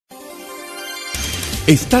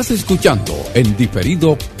Estás escuchando en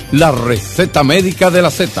diferido la receta médica de la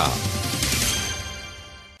Z.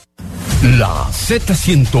 La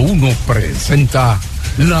Z101 presenta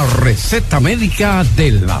la receta médica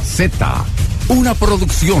de la Z, una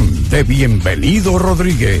producción de Bienvenido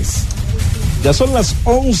Rodríguez. Ya son las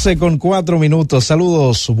 11:04.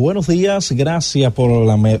 Saludos, buenos días, gracias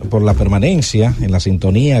por la permanencia en la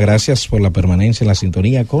sintonía, gracias por la permanencia en la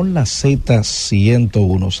sintonía con la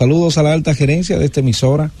Z101. Saludos a la alta gerencia de esta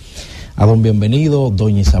emisora, a don Bienvenido,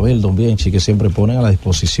 doña Isabel, don Bienchi, que siempre ponen a la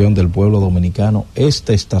disposición del pueblo dominicano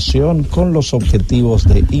esta estación con los objetivos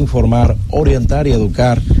de informar, orientar y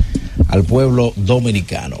educar al pueblo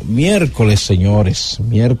dominicano. Miércoles, señores,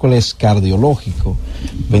 miércoles cardiológico,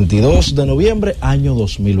 22 de noviembre, año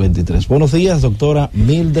 2023. Buenos días, doctora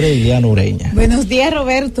Mildred Iliana Ureña. Buenos días,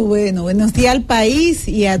 Roberto. Buenos días al país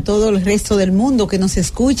y a todo el resto del mundo que nos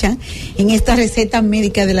escuchan en esta receta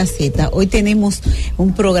médica de la Z. Hoy tenemos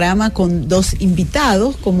un programa con dos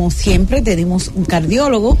invitados, como siempre. Tenemos un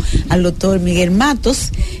cardiólogo, al doctor Miguel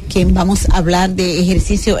Matos, quien vamos a hablar de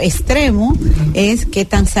ejercicio extremo, es qué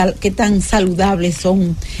tan saludables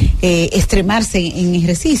son extremarse en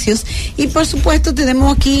ejercicios. Y por supuesto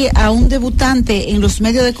tenemos aquí a un debutante en los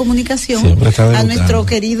medios de comunicación, a nuestro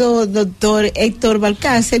querido doctor Héctor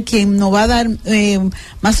Balcácer, quien nos va a dar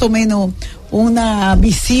más o menos una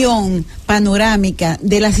visión panorámica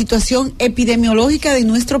de la situación epidemiológica de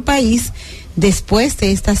nuestro país después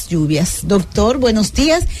de estas lluvias. Doctor, buenos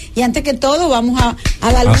días, y antes que todo vamos a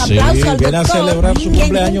darle un aplauso al doctor, a celebrar su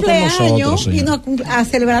cumpleaños con nosotros, vino a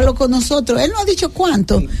celebrarlo con nosotros. Él no ha dicho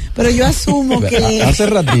cuánto, pero yo asumo que hace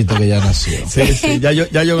ratito que ya nació. Sí, ya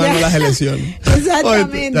yo gano las elecciones.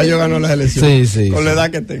 Exactamente. Ya yo gano las elecciones. Sí. Con la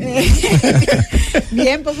edad que tengo.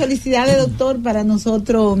 Bien, pues felicidades, doctor. Para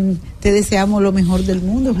nosotros te deseamos lo mejor del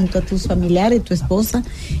mundo, junto a tus familiares, tu esposa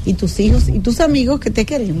y tus hijos y tus amigos, que te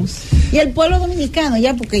queremos. Y el pueblo dominicano,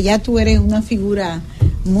 ya, porque ya tú eres una figura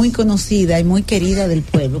muy conocida y muy querida del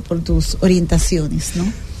pueblo por tus orientaciones,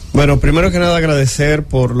 ¿no? Bueno, primero que nada agradecer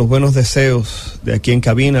por los buenos deseos de aquí en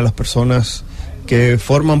cabina, a las personas que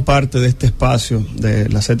forman parte de este espacio de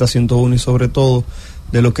la Z101 y sobre todo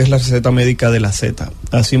de lo que es la receta médica de la Z.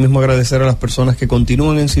 Asimismo agradecer a las personas que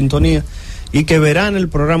continúan en sintonía y que verán el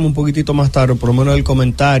programa un poquitito más tarde, por lo menos el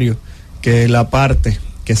comentario que la parte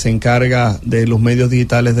que se encarga de los medios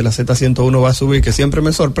digitales de la Z101 va a subir, que siempre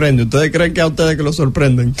me sorprende. Ustedes creen que a ustedes que lo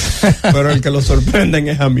sorprenden, pero el que lo sorprenden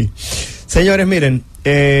es a mí. Señores, miren,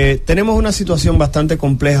 tenemos una situación bastante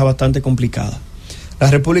compleja, bastante complicada.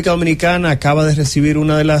 La República Dominicana acaba de recibir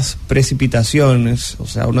una de las precipitaciones, o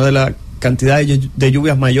sea, una de las cantidades de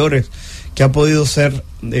lluvias mayores que ha podido ser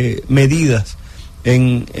medidas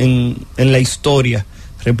en la historia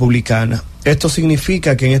republicana. Esto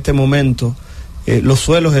significa que en este momento los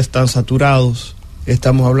suelos están saturados.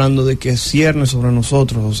 Estamos hablando de que cierne sobre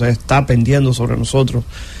nosotros, o sea, está pendiendo sobre nosotros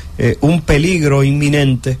un peligro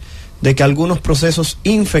inminente de que algunos procesos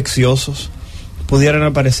infecciosos pudieran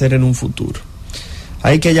aparecer en un futuro.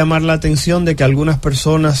 Hay que llamar la atención de que algunas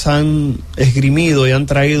personas han esgrimido y han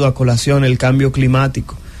traído a colación el cambio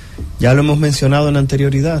climático. Ya lo hemos mencionado en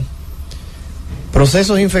anterioridad.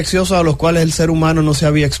 Procesos infecciosos a los cuales el ser humano no se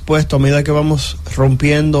había expuesto a medida que vamos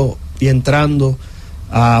rompiendo y entrando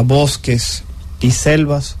a bosques y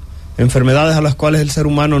selvas, enfermedades a las cuales el ser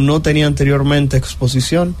humano no tenía anteriormente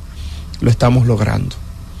exposición, lo estamos logrando.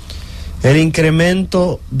 El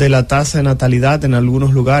incremento de la tasa de natalidad en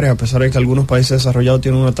algunos lugares, a pesar de que algunos países desarrollados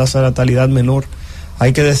tienen una tasa de natalidad menor,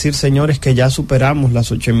 hay que decir, señores, que ya superamos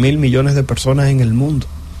las 8,000 millones de personas en el mundo.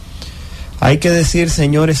 Hay que decir,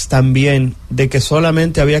 señores, también de que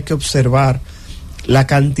solamente había que observar la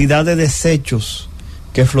cantidad de desechos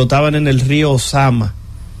que flotaban en el río Osama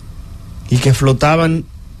y que flotaban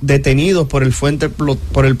detenidos por el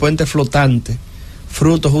puente flotante,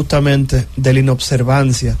 fruto justamente de la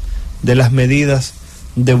inobservancia de las medidas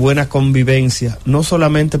de buena convivencia, no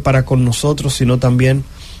solamente para con nosotros, sino también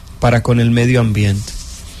para con el medio ambiente.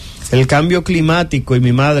 El cambio climático, y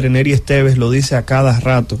mi madre Neri Esteves lo dice a cada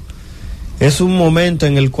rato, es un momento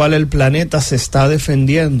en el cual el planeta se está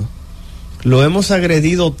defendiendo. Lo hemos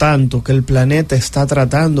agredido tanto que el planeta está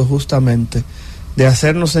tratando justamente de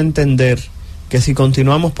hacernos entender que si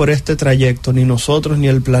continuamos por este trayecto, ni nosotros ni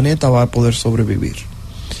el planeta va a poder sobrevivir.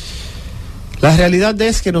 La realidad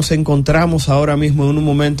es que nos encontramos ahora mismo en un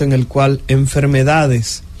momento en el cual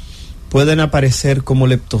enfermedades pueden aparecer como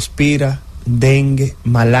leptospira, dengue,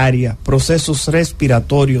 malaria, procesos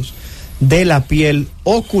respiratorios, de la piel,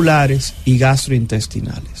 oculares y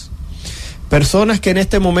gastrointestinales. Personas que en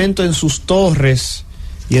este momento en sus torres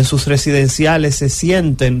y en sus residenciales se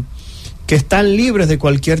sienten que están libres de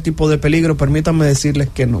cualquier tipo de peligro, permítanme decirles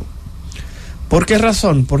que no. ¿Por qué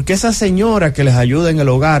razón? Porque esa señora que les ayuda en el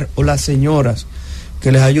hogar, o las señoras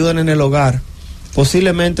que les ayudan en el hogar,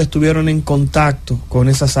 posiblemente estuvieron en contacto con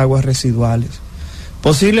esas aguas residuales.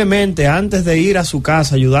 Posiblemente antes de ir a su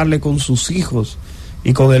casa a ayudarle con sus hijos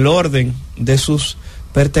y con el orden de sus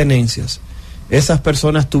pertenencias, esas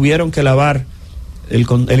personas tuvieron que lavar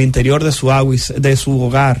el interior de su agua, de su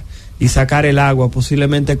hogar, y sacar el agua,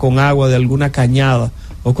 posiblemente con agua de alguna cañada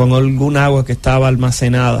o con algún agua que estaba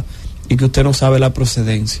almacenada y que usted no sabe la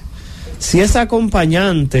procedencia. Si esa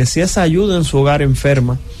acompañante, si esa ayuda en su hogar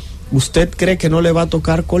enferma, ¿usted cree que no le va a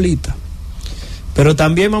tocar colita? Pero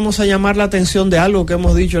también vamos a llamar la atención de algo que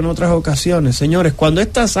hemos dicho en otras ocasiones. Señores, cuando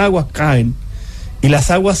estas aguas caen y las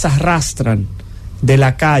aguas arrastran de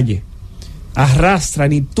la calle,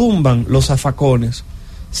 arrastran y tumban los zafacones,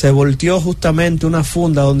 se volteó justamente una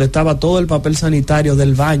funda donde estaba todo el papel sanitario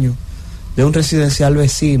del baño de un residencial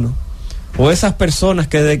vecino, o esas personas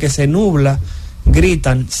que desde que se nubla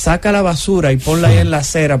gritan, saca la basura y ponla ahí en la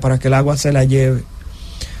acera para que el agua se la lleve,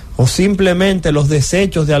 o simplemente los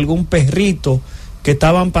desechos de algún perrito que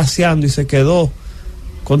estaban paseando y se quedó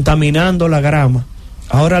contaminando la grama,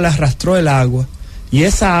 ahora le arrastró el agua y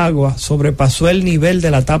esa agua sobrepasó el nivel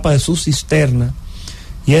de la tapa de su cisterna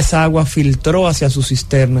y esa agua filtró hacia su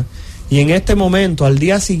cisterna, y en este momento, al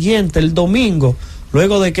día siguiente, el domingo,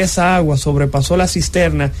 luego de que esa agua sobrepasó la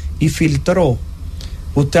cisterna y filtró,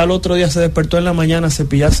 usted al otro día se despertó en la mañana a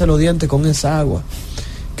cepillarse los dientes con esa agua,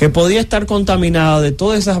 que podía estar contaminada de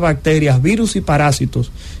todas esas bacterias, virus y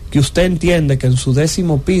parásitos, que usted entiende que en su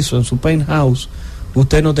 10º piso, en su penthouse,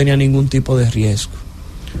 usted no tenía ningún tipo de riesgo.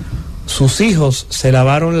 Sus hijos se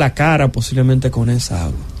lavaron la cara posiblemente con esa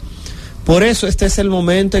agua. Por eso este es el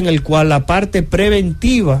momento en el cual la parte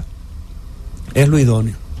preventiva es lo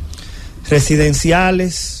idóneo.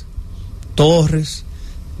 Residenciales, torres,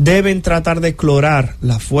 deben tratar de clorar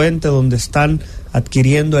la fuente donde están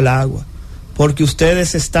adquiriendo el agua, porque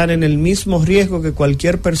ustedes están en el mismo riesgo que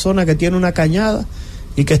cualquier persona que tiene una cañada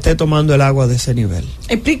y que esté tomando el agua de ese nivel.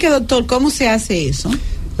 Explique, doctor, ¿cómo se hace eso?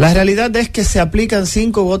 La realidad es que se aplican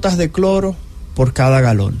 5 gotas de cloro por cada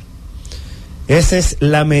galón. Esa es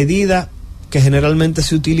la medida que generalmente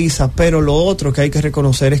se utiliza, pero lo otro que hay que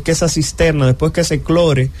reconocer es que esa cisterna, después que se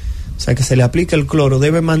clore, o sea que se le aplique el cloro,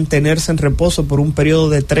 debe mantenerse en reposo por un periodo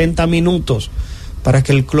de 30 minutos para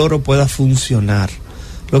que el cloro pueda funcionar.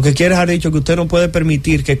 Lo que quiere dejar dicho que usted no puede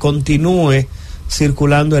permitir que continúe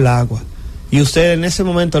circulando el agua. Y usted en ese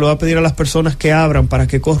momento le va a pedir a las personas que abran para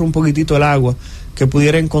que corra un poquitito el agua que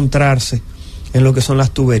pudiera encontrarse en lo que son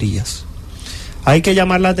las tuberías. Hay que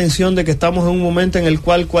llamar la atención de que estamos en un momento en el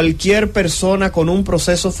cual cualquier persona con un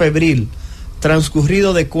proceso febril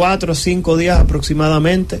transcurrido de 4 a 5 días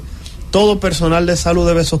aproximadamente, todo personal de salud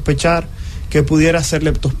debe sospechar que pudiera ser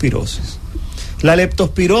leptospirosis. La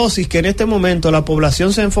leptospirosis, que en este momento la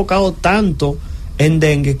población se ha enfocado tanto en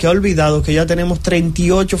dengue que ha olvidado que ya tenemos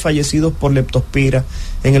 38 fallecidos por leptospira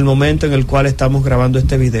en el momento en el cual estamos grabando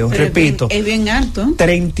este video. Pero repito, es bien alto.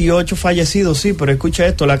 38 fallecidos, sí, pero escucha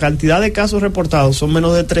esto, la cantidad de casos reportados son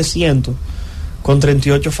menos de 300 con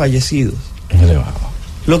 38 fallecidos.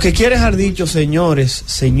 Lo que quiere dejar dicho, señores,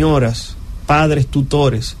 señoras, padres,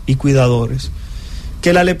 tutores y cuidadores,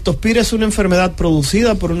 que la leptospira es una enfermedad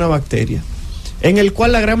producida por una bacteria, en el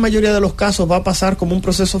cual la gran mayoría de los casos va a pasar como un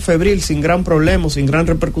proceso febril, sin gran problema, sin gran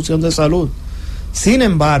repercusión de salud. Sin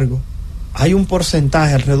embargo, hay un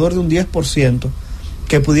porcentaje, alrededor de un 10%,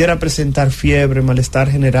 que pudiera presentar fiebre, malestar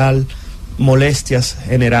general, molestias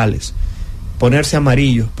generales, ponerse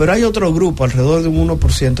amarillo. Pero hay otro grupo, alrededor de un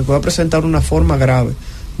 1%, que va a presentar una forma grave,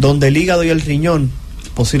 donde el hígado y el riñón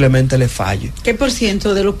posiblemente le falle. ¿Qué por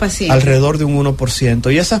ciento de los pacientes? Alrededor de un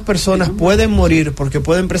 1%. Y esas personas pueden morir porque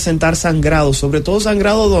pueden presentar sangrado, sobre todo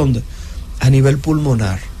sangrado ¿dónde? A nivel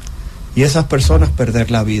pulmonar. Y esas personas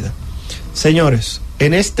perder la vida. Señores,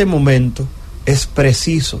 en este momento es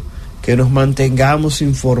preciso que nos mantengamos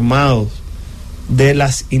informados de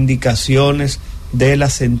las indicaciones de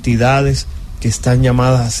las entidades que están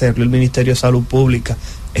llamadas a hacerlo, el Ministerio de Salud Pública,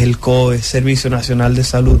 el COE, Servicio Nacional de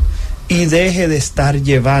Salud, y deje de estar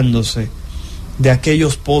llevándose de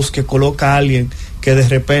aquellos posts que coloca alguien que de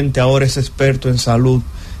repente ahora es experto en salud,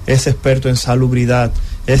 es experto en salubridad,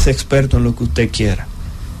 es experto en lo que usted quiera.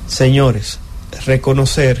 Señores,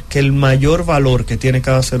 reconocer que el mayor valor que tiene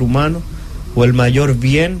cada ser humano o el mayor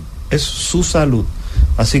bien es su salud.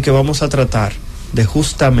 Así que vamos a tratar de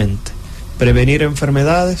justamente prevenir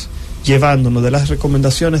enfermedades llevándonos de las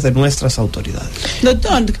recomendaciones de nuestras autoridades.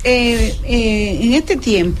 Doctor, en este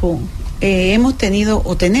tiempo hemos tenido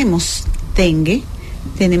o tenemos dengue,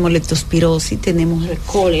 tenemos leptospirosis, tenemos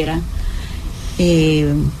cólera,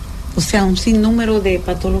 o sea, un sinnúmero de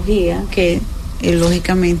patologías que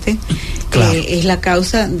lógicamente claro, es la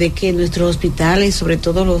causa de que nuestros hospitales, sobre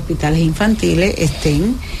todo los hospitales infantiles,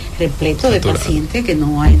 estén repletos de pacientes que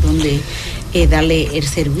no hay donde darle el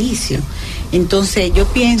servicio. Entonces yo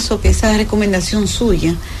pienso que esa recomendación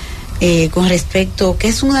suya con respecto, que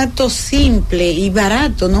es un acto simple y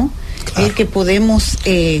barato, ¿no? Claro. El que podemos...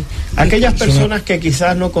 aquellas personas que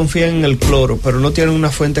quizás no confían en el cloro, pero no tienen una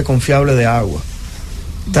fuente confiable de agua,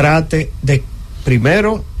 trate de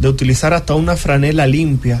primero de utilizar hasta una franela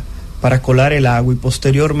limpia para colar el agua y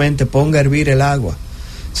posteriormente ponga a hervir el agua.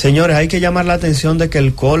 Señores, hay que llamar la atención de que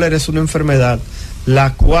el cólera es una enfermedad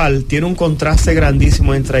la cual tiene un contraste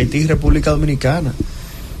grandísimo entre Haití y República Dominicana.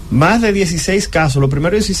 Más de 16 casos, los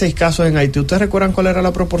primeros 16 casos en Haití, ¿ustedes recuerdan cuál era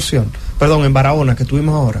la proporción? Perdón, en Barahona, que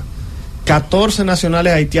tuvimos ahora. 14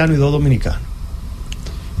 nacionales haitianos y 2 dominicanos.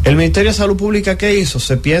 El Ministerio de Salud Pública, ¿qué hizo?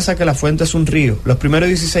 Se piensa que la fuente es un río. Los primeros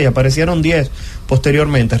 16, aparecieron 10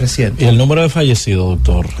 posteriormente, recientes. ¿Y el número de fallecidos,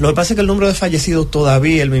 doctor? Lo que pasa es que el número de fallecidos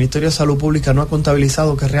todavía, el Ministerio de Salud Pública no ha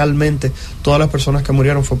contabilizado que realmente todas las personas que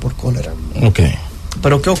murieron fue por cólera. Ok.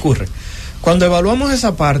 Pero ¿qué ocurre? Cuando evaluamos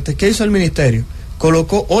esa parte, ¿qué hizo el Ministerio?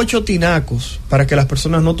 Colocó 8 tinacos para que las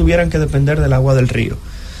personas no tuvieran que depender del agua del río.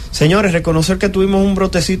 Señores, reconocer que tuvimos un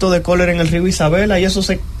brotecito de cólera en el río Isabela y eso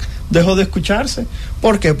se dejó de escucharse.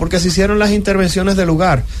 ¿Por qué? Porque se hicieron las intervenciones del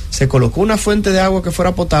lugar, se colocó una fuente de agua que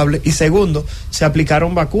fuera potable y segundo, se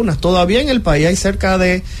aplicaron vacunas. Todavía en el país hay cerca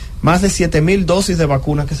de más de 7,000 dosis de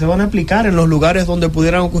vacunas que se van a aplicar en los lugares donde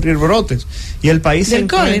pudieran ocurrir brotes. Y el país se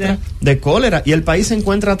encuentra de cólera y el país se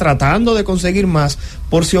encuentra tratando de conseguir más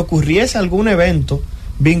por si ocurriese algún evento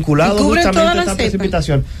vinculado justamente a esta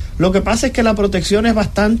precipitación. Lo que pasa es que la protección es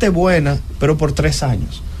bastante buena, pero por 3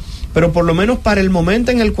 años. Pero por lo menos para el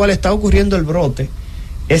momento en el cual está ocurriendo el brote,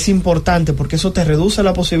 es importante porque eso te reduce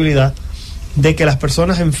la posibilidad de que las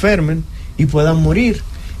personas enfermen y puedan morir.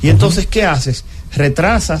 Y entonces, ¿qué haces?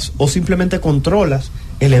 Retrasas o simplemente controlas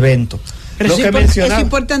el evento. Pero lo que mencionaba, es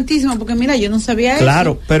importantísimo porque mira, yo no sabía eso.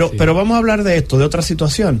 Claro, pero vamos a hablar de esto, de otra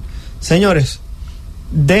situación. Señores,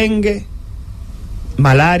 dengue,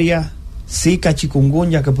 malaria, zika,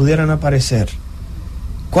 chikungunya que pudieran aparecer.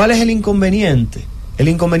 ¿Cuál es el inconveniente? El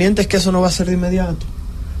inconveniente es que eso no va a ser de inmediato,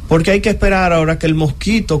 porque hay que esperar ahora que el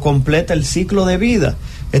mosquito complete el ciclo de vida.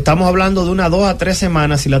 Estamos hablando de 2 a 3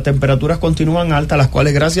 semanas y las temperaturas continúan altas, las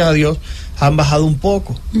cuales gracias a Dios han bajado un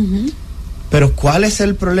poco. Pero ¿cuál es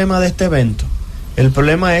el problema de este evento? El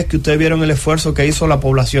problema es que ustedes vieron el esfuerzo que hizo la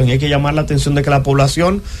población y hay que llamar la atención de que la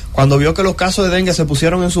población, cuando vio que los casos de dengue se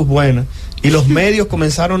pusieron en sus buenas y los medios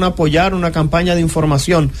comenzaron a apoyar una campaña de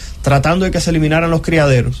información tratando de que se eliminaran los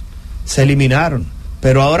criaderos, se eliminaron.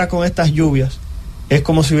 Pero ahora con estas lluvias es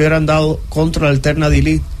como si hubieran dado control alterna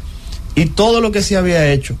delete y todo lo que se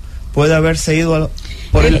había hecho puede haberse ido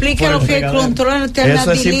por el control alterna.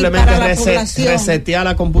 Eso es simplemente resetear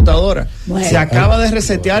la computadora. Bueno, se acaba de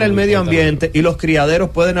resetear el medio ambiente y los criaderos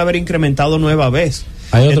pueden haber incrementado nueva vez.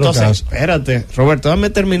 Hay otro Entonces, caso. Espérate, Roberto, déjame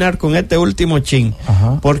terminar con este último chin,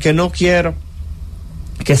 porque no quiero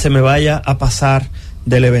que se me vaya a pasar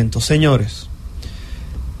del evento. Señores,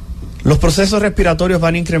 los procesos respiratorios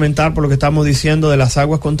van a incrementar por lo que estamos diciendo de las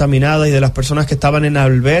aguas contaminadas y de las personas que estaban en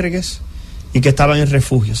albergues y que estaban en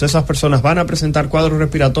refugios. Esas personas van a presentar cuadros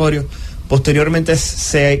respiratorios, posteriormente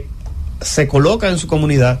se colocan en su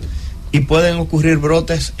comunidad y pueden ocurrir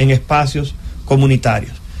brotes en espacios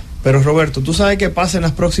comunitarios. Pero Roberto, ¿tú sabes qué pasa en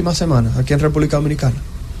las próximas semanas aquí en República Dominicana?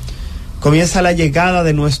 Comienza la llegada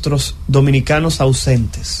de nuestros dominicanos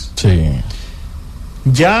ausentes. Sí.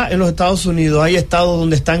 Ya en los Estados Unidos hay estados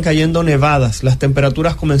donde están cayendo nevadas, las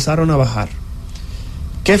temperaturas comenzaron a bajar.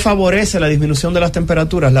 ¿Qué favorece la disminución de las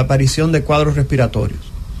temperaturas? La aparición de cuadros respiratorios.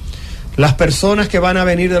 Las personas que van a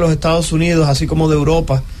venir de los Estados Unidos, así como de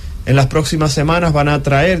Europa, en las próximas semanas van a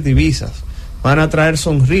traer divisas, van a traer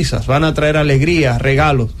sonrisas, van a traer alegrías,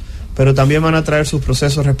 regalos, pero también van a traer sus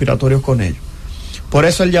procesos respiratorios con ellos. Por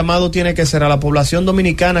eso el llamado tiene que ser a la población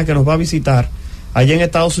dominicana que nos va a visitar. Allá en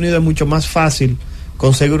Estados Unidos es mucho más fácil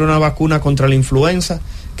conseguir una vacuna contra la influenza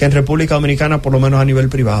que en República Dominicana, por lo menos a nivel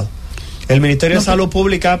privado. El Ministerio de Salud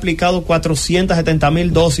Pública ha aplicado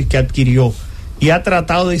 470,000 dosis que adquirió y ha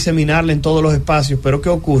tratado de diseminarla en todos los espacios, pero ¿qué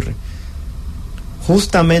ocurre?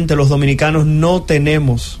 Justamente los dominicanos no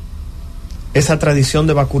tenemos esa tradición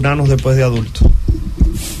de vacunarnos después de adultos.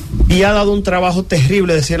 Y ha dado un trabajo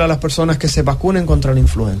terrible decirle a las personas que se vacunen contra la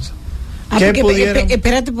influenza.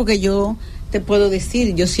 Espérate, porque yo te puedo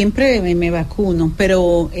decir, yo siempre me vacuno,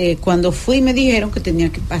 pero cuando fui me dijeron que tenía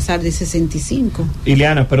que pasar de 65.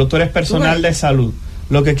 Ileana, pero tú eres personal de salud.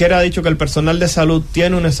 Lo que quiera ha dicho que el personal de salud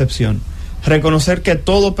tiene una excepción. reconocer que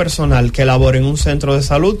todo personal que labore en un centro de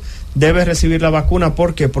salud debe recibir la vacuna.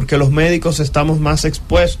 ¿Por qué? Porque los médicos estamos más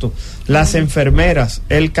expuestos, las enfermeras,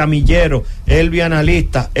 el camillero, el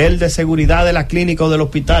bioanalista, el de seguridad de la clínica o del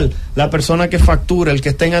hospital, la persona que factura, el que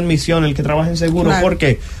está en admisión, el que trabaja en seguro. Claro. ¿Por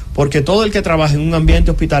qué? Porque todo el que trabaja en un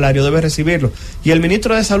ambiente hospitalario debe recibirlo. Y el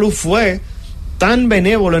ministro de Salud fue tan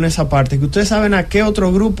benévolo en esa parte que ustedes saben a qué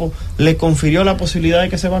otro grupo le confirió la posibilidad de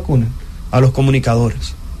que se vacunen. A los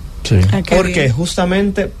comunicadores. Sí. Porque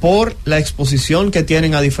justamente por la exposición que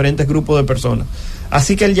tienen a diferentes grupos de personas.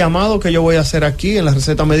 Así que el llamado que yo voy a hacer aquí en la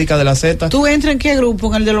receta médica de la Z. ¿Tú entras en qué grupo?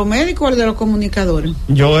 ¿En el de los médicos o el de los comunicadores?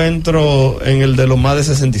 Yo entro en el de los más de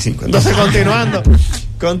 65. Entonces,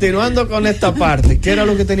 continuando con esta parte, ¿qué era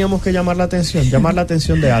lo que teníamos que llamar la atención? Llamar la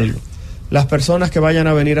atención de algo. Las personas que vayan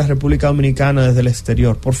a venir a República Dominicana desde el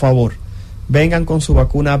exterior, por favor, vengan con su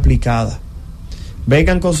vacuna aplicada.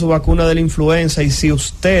 Vengan con su vacuna de la influenza y si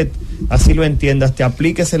usted así lo entiende,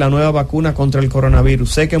 aplíquese la nueva vacuna contra el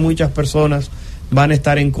coronavirus. Sé que muchas personas van a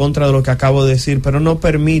estar en contra de lo que acabo de decir, pero no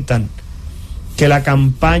permitan que la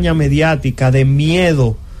campaña mediática de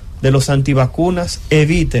miedo de los antivacunas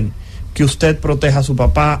eviten que usted proteja a su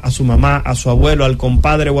papá, a su mamá, a su abuelo, al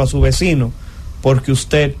compadre o a su vecino, porque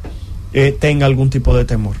usted tenga algún tipo de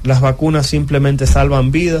temor. Las vacunas simplemente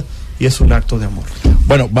salvan vidas y es un acto de amor.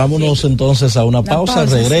 Bueno, vámonos entonces a una pausa.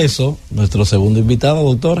 Regreso, sí. Nuestro segundo invitado,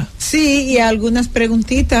 doctora. Sí, y algunas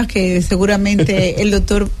preguntitas que seguramente el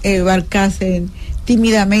doctor Balcácer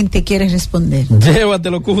tímidamente quiere responder.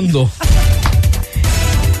 Llévatelo, Cundo.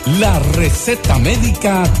 La receta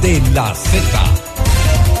médica de la Z.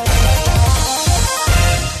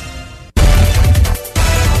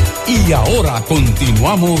 Y ahora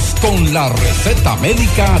continuamos con la receta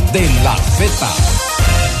médica de la Z.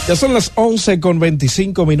 Ya son las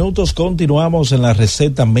 11:25. Continuamos en la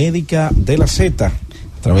receta médica de la Z. A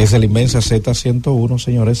través de la inmensa Z101,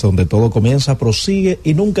 señores, donde todo comienza, prosigue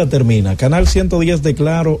y nunca termina. Canal 110 de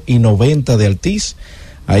Claro y 90 de Altiz.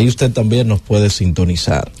 Ahí usted también nos puede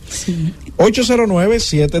sintonizar. Sí.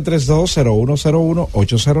 809-732-0101,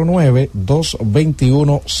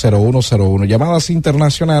 809-221-0101. Llamadas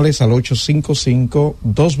internacionales al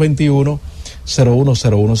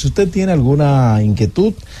 855-221-0101. Si usted tiene alguna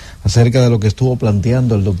inquietud acerca de lo que estuvo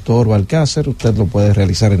planteando el doctor Balcácer, usted lo puede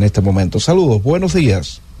realizar en este momento. Saludos, buenos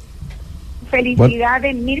días.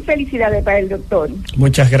 Felicidades, mil felicidades para el doctor.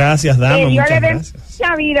 Muchas gracias, dama. Dios le dé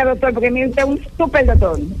mucha vida, doctor, porque usted es un súper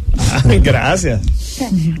doctor. Gracias.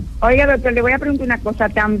 Oiga, doctor, le voy a preguntar una cosa.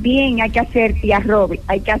 También hay que hacer, tía Robert,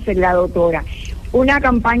 hay que hacer la doctora, una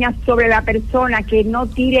campaña sobre la persona que no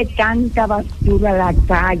tire tanta basura a la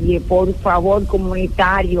calle, por favor,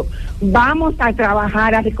 comunitario. Vamos a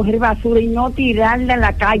trabajar a recoger basura y no tirarla en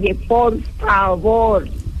la calle, por favor.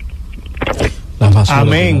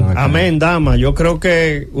 Amén, amén, dama. Yo creo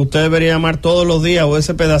que usted debería llamar todos los días o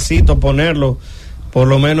ese pedacito, ponerlo, por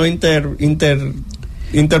lo menos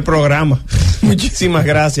interprograma. Muchísimas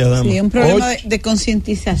gracias, dama. Sí, un problema de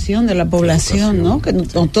concientización de la población, ¿no? Que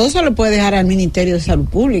no todo se lo puede dejar al Ministerio de Salud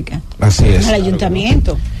Pública. Así es. Al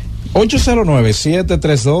ayuntamiento.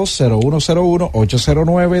 809-732-0101,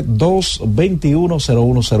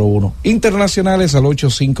 809-221-0101. Internacionales al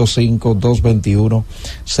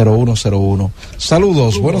 855-221-0101.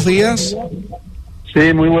 Saludos, buenos días.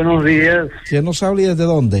 Sí, muy buenos días. ¿Quién nos habla y desde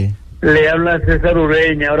dónde? Le habla César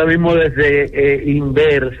Ureña, ahora mismo desde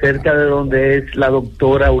Inver, cerca de donde es la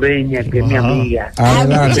doctora Ureña, que es mi amiga.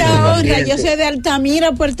 Adelante. Mucha honra, yo soy de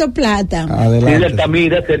Altamira, Puerto Plata. Adelante. Sí, de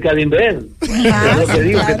Altamira, cerca de Inver. Es lo que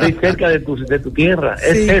digo, claro. Que estoy cerca de tu tierra. Sí.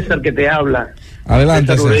 Es César que te habla.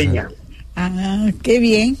 Adelante, César Ureña. Ah, qué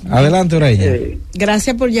bien. Adelante, Ureña.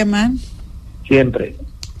 Gracias por llamar. Siempre.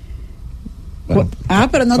 Bueno,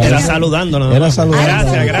 pero no era saludando, ¿no? Era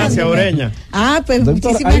saludando. Gracias, Ureña. Pues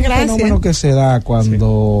doctor, muchísimas gracias. Hay un fenómeno que se da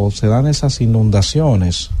cuando se dan esas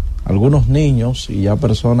inundaciones. Algunos niños y ya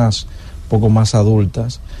personas poco más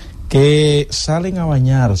adultas que salen a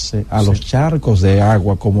bañarse a los charcos de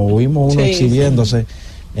agua, como vimos uno exhibiéndose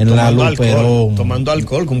en la Luperón. Tomando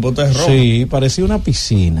alcohol con botes de ron. Sí, parecía una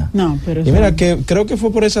piscina. No, pero y mira, que creo que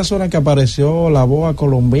fue por esa zona que apareció la boa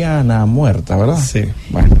colombiana muerta, ¿verdad? Sí.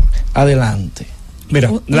 Bueno, adelante. Mira,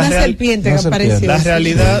 una serpiente que apareció. La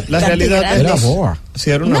realidad era boa.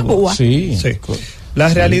 Sí, era una boa. Sí. La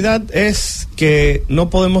realidad es que no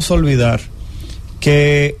podemos olvidar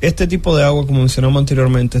que este tipo de agua, como mencionamos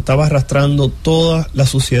anteriormente, estaba arrastrando toda la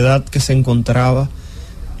suciedad que se encontraba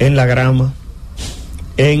en la grama,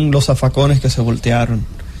 en los zafacones que se voltearon,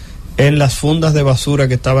 en las fundas de basura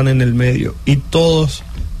que estaban en el medio y todos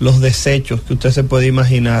los desechos que usted se puede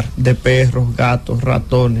imaginar de perros, gatos,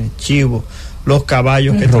 ratones, chivos, los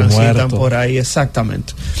caballos que transitan por ahí,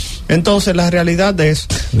 exactamente. Entonces la realidad es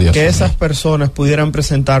que esas personas pudieran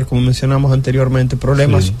presentar, como mencionamos anteriormente,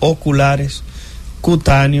 problemas oculares,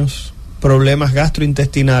 cutáneos, problemas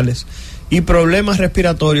gastrointestinales y problemas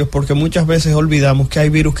respiratorios, porque muchas veces olvidamos que hay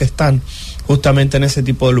virus que están justamente en ese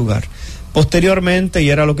tipo de lugar. Posteriormente, y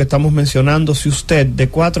era lo que estamos mencionando, si usted de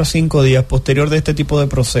 4 a 5 días posterior de este tipo de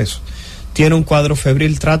proceso tiene un cuadro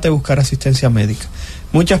febril, trate de buscar asistencia médica.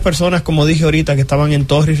 Muchas personas, como dije ahorita, que estaban en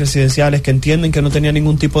torres residenciales, que entienden que no tenía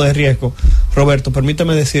ningún tipo de riesgo. Roberto,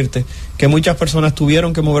 permíteme decirte que muchas personas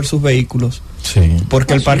tuvieron que mover sus vehículos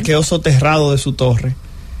porque el parqueo soterrado de su torre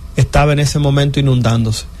estaba en ese momento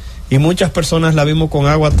inundándose. Y muchas personas la vimos con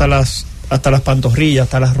agua hasta las pantorrillas,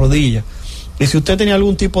 hasta las rodillas. Y si usted tenía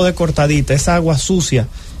algún tipo de cortadita, esa agua sucia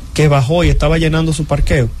que bajó y estaba llenando su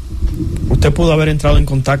parqueo, usted pudo haber entrado en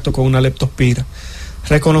contacto con una leptospira.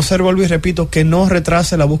 Reconocer, vuelvo y repito, que no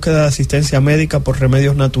retrase la búsqueda de asistencia médica por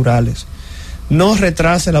remedios naturales. No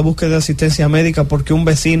retrase la búsqueda de asistencia médica porque un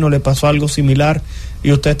vecino le pasó algo similar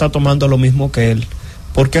y usted está tomando lo mismo que él.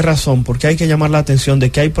 ¿Por qué razón? Porque hay que llamar la atención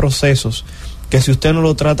de que hay procesos que si usted no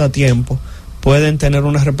lo trata a tiempo pueden tener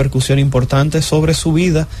una repercusión importante sobre su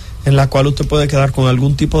vida, en la cual usted puede quedar con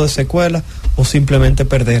algún tipo de secuela o simplemente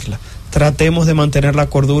perderla. Tratemos de mantener la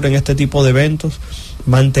cordura en este tipo de eventos,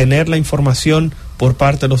 mantener la información por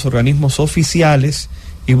parte de los organismos oficiales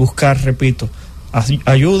y buscar, repito,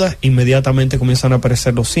 ayuda. Inmediatamente comienzan a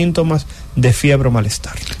aparecer los síntomas de fiebre o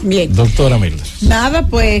malestar. Bien. Doctora Milder. Nada,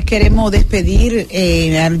 pues queremos despedir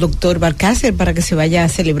al doctor Balcácer para que se vaya a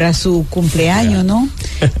celebrar su cumpleaños, ¿no?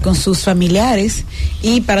 Con sus familiares.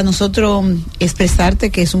 Y para nosotros expresarte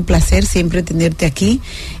que es un placer siempre tenerte aquí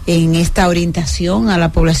en esta orientación a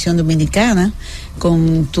la población dominicana,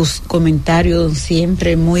 con tus comentarios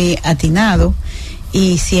siempre muy atinados.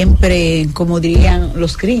 Y como dirían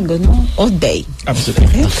los gringos, ¿no? All day.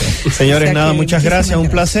 Absolutamente. Señores, O sea nada, muchas gracias, un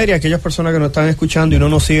gracias. placer. Y aquellas personas que nos están escuchando y no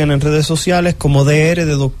nos siguen en redes sociales, como DR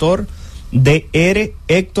de doctor, DR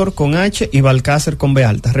Héctor con H y Balcácer con B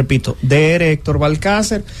alta. Repito, DR Héctor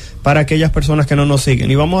Balcácer, para aquellas personas que no nos siguen.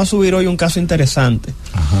 Y vamos a subir hoy un caso interesante.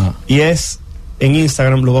 Ajá. Y es en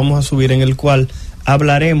Instagram, lo vamos a subir, en el cual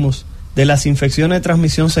hablaremos de las infecciones de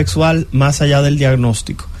transmisión sexual más allá del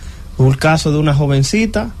diagnóstico. Un caso de una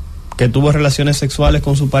jovencita que tuvo relaciones sexuales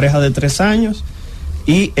con su pareja de 3 años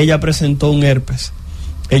y ella presentó un herpes.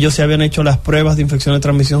 Ellos se habían hecho las pruebas de infección de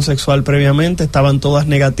transmisión sexual previamente, estaban todas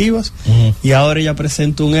negativas, y ahora ella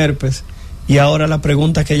presenta un herpes. Y ahora la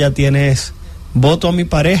pregunta que ella tiene es: ¿voto a mi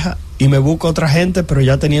pareja y me busco otra gente, pero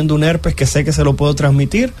ya teniendo un herpes que sé que se lo puedo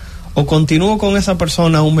transmitir? ¿O continúo con esa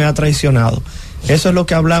persona, aún me ha traicionado? Eso es lo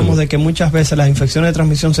que hablamos, de que muchas veces las infecciones de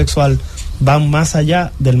transmisión sexual van más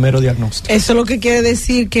allá del mero diagnóstico. Eso es lo que quiere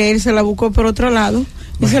decir que él se la buscó por otro lado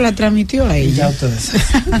y se la transmitió a ella. Ya ustedes.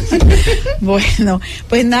 Bueno,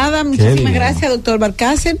 pues nada, muchísimas gracias, doctor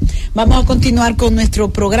Balcácer. Vamos a continuar con nuestro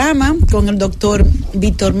programa con el doctor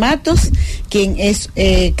Víctor Matos, quien es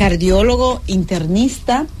cardiólogo,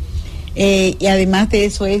 internista, y además de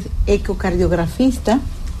eso es ecocardiografista.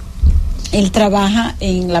 Él trabaja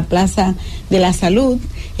en la Plaza de la Salud.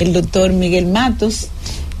 El doctor Miguel Matos,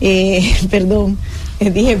 perdón,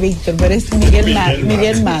 dije Víctor, pero es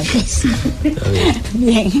Miguel Matos.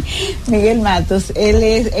 Bien, Miguel Matos, él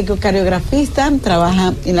es ecocardiografista,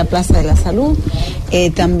 trabaja en la Plaza de la Salud,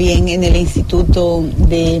 también en el Instituto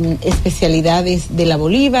de Especialidades de la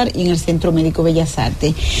Bolívar y en el Centro Médico Bellas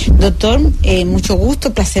Artes. Doctor, mucho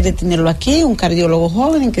gusto, placer de tenerlo aquí, un cardiólogo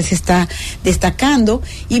joven que se está destacando,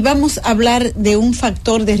 y vamos a hablar de un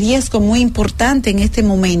factor de riesgo muy importante en este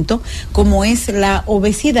momento, como es la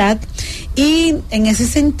obesidad, y en ese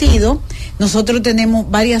sentido nosotros tenemos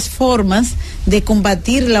varias formas de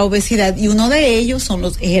combatir la obesidad y uno de ellos son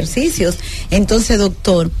los ejercicios. Entonces,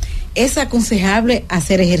 doctor, es aconsejable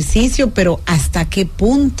hacer ejercicio, pero ¿hasta qué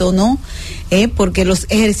punto, no? Porque los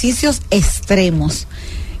ejercicios extremos,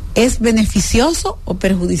 ¿es beneficioso o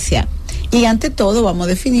perjudicial? Y ante todo vamos a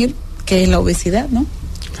definir qué es la obesidad, ¿no?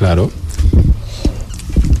 Claro.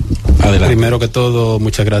 Adelante. Primero que todo,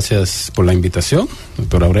 muchas gracias por la invitación,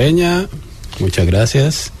 doctora Ureña. Muchas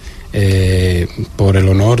gracias por el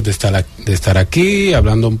honor de estar aquí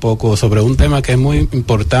hablando un poco sobre un tema que es muy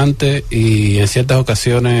importante y en ciertas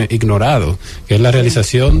ocasiones ignorado, que es la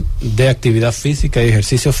realización de actividad física y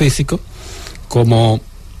ejercicio físico como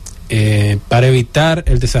para evitar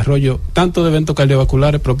el desarrollo tanto de eventos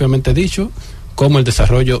cardiovasculares propiamente dicho, como el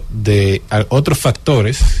desarrollo de otros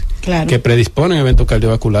factores que predisponen a eventos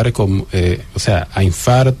cardiovasculares como, a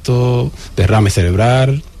infarto, derrame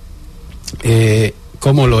cerebral,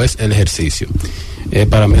 como lo es el ejercicio.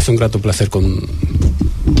 Para mí es un grato placer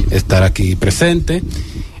estar aquí presente.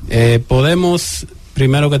 Podemos,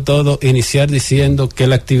 primero que todo, iniciar diciendo que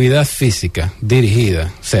la actividad física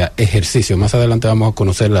dirigida, o sea, ejercicio, más adelante vamos a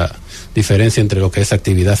conocer la diferencia entre lo que es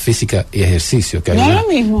actividad física y ejercicio. Que no es lo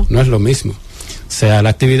mismo. No es lo mismo. O sea, la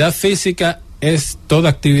actividad física es toda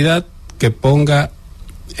actividad que ponga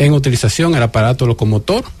en utilización el aparato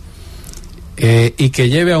locomotor y que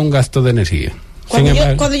lleve a un gasto de energía.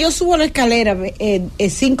 Cuando yo subo la escalera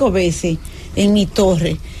 5 veces en mi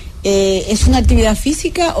torre, ¿es una actividad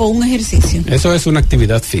física o un ejercicio? Eso es una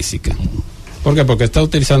actividad física. ¿Por qué? Porque está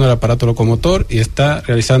utilizando el aparato locomotor y está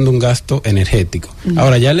realizando un gasto energético.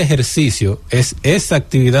 Ahora, ya el ejercicio es esa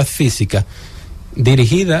actividad física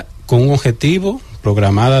dirigida con un objetivo,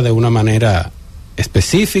 programada de una manera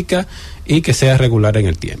específica y que sea regular en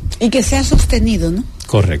el tiempo. Y que sea sostenido, ¿no?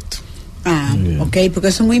 Correcto. Ok, porque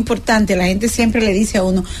eso es muy importante. La gente siempre le dice a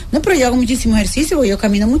uno, no, pero yo hago muchísimo ejercicio, porque yo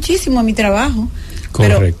camino muchísimo a mi trabajo.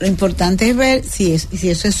 Correcto. Pero lo importante es ver si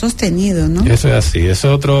eso es sostenido, ¿no? Eso es así. Es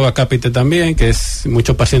otro acápite también, que es,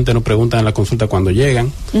 muchos pacientes nos preguntan en la consulta cuando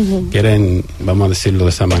llegan, quieren, vamos a decirlo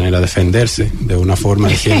de esa manera, defenderse de una forma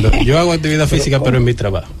diciendo, yo hago actividad física pero en mi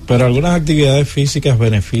trabajo. Pero algunas actividades físicas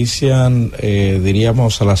benefician,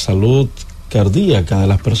 diríamos, a la salud cardíaca de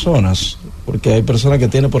las personas, porque hay personas que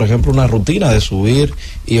tienen, por ejemplo, una rutina de subir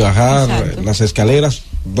y bajar las escaleras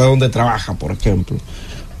de donde trabaja, por ejemplo,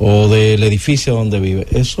 o del edificio donde vive.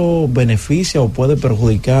 ¿Eso beneficia o puede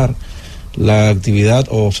perjudicar la actividad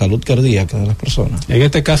o salud cardíaca de las personas? En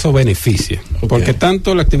este caso beneficia, porque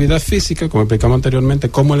tanto la actividad física, como explicamos anteriormente,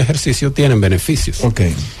 como el ejercicio tienen beneficios.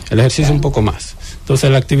 El ejercicio un poco más.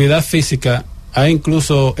 Entonces, la actividad física, hay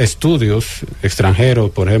incluso estudios extranjeros,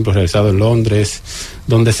 por ejemplo, realizados en Londres,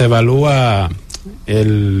 donde se evalúa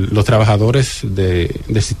los trabajadores del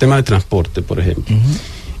sistema de transporte, por ejemplo.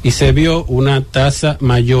 Y se vio una tasa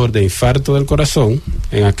mayor de infarto del corazón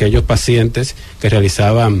en aquellos pacientes que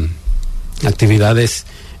realizaban actividades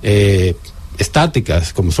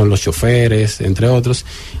estáticas, como son los choferes, entre otros,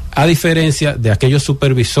 a diferencia de aquellos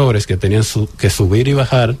supervisores que tenían que subir y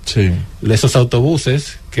bajar esos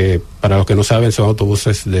autobuses, que para los que no saben son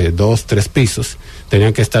autobuses de 2, 3 pisos,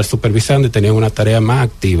 tenían que estar supervisando y tenían una tarea más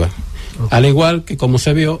activa. Al igual que como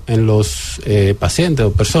se vio en los pacientes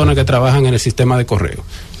o personas que trabajan en el sistema de correo,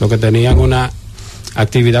 los que tenían una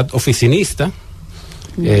actividad oficinista,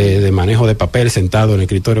 de manejo de papel sentado en el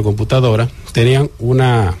escritorio de computadora, tenían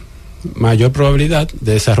una mayor probabilidad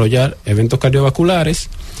de desarrollar eventos cardiovasculares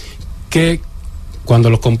que cuando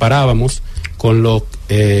los comparábamos con los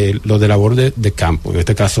de labor de campo, en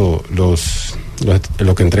este caso los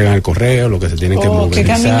que entregan el correo, los que se tienen que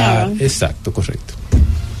movilizar. Exacto, correcto.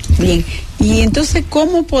 Bien, y entonces,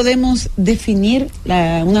 ¿cómo podemos definir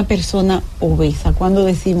una persona obesa? Cuando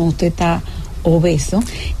decimos usted está obeso,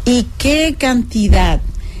 ¿y qué cantidad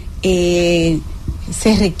se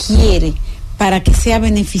requiere para que sea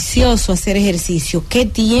beneficioso hacer ejercicio? ¿Qué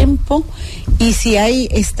tiempo? Y si hay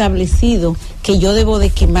establecido que yo debo de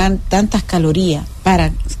quemar tantas calorías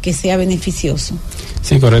para que sea beneficioso.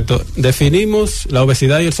 Sí, correcto. Definimos la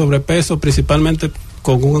obesidad y el sobrepeso principalmente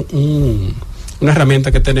con una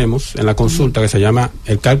herramienta que tenemos en la consulta que se llama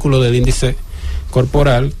el cálculo del índice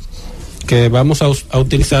corporal, que vamos a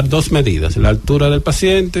utilizar 2 medidas, la altura del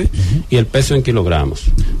paciente y el peso en kilogramos.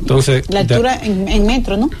 Entonces, la altura en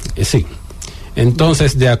metro, ¿no? Sí.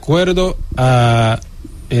 Entonces, de acuerdo a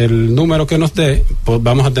el número que nos dé, pues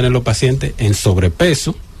vamos a tener los pacientes en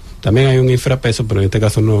sobrepeso. También hay un infrapeso, pero en este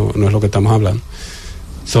caso no es lo que estamos hablando.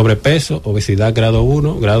 Sobrepeso, obesidad grado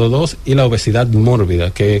 1, grado 2 y la obesidad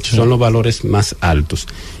mórbida, que son los valores más altos.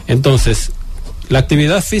 Entonces, la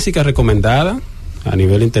actividad física recomendada a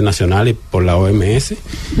nivel internacional y por la OMS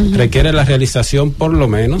requiere la realización por lo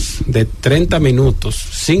menos de 30 minutos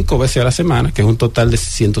 5 veces a la semana, que es un total de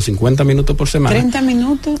 150 minutos por semana. 30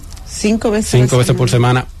 minutos 5 veces 5 veces por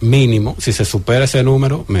semana mínimo. Si se supera ese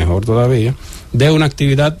número, mejor todavía, de una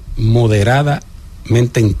actividad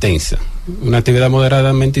moderadamente intensa. Una actividad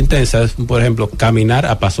moderadamente intensa es, por ejemplo, caminar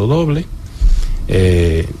a paso doble,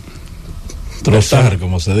 trotar,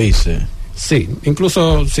 como se dice. Sí,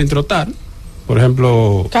 incluso sin trotar. Por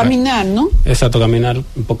ejemplo, caminar, ¿no? Exacto, caminar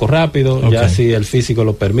un poco rápido, ya si el físico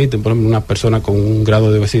lo permite. Por ejemplo, una persona con un grado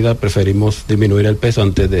de obesidad, preferimos disminuir el peso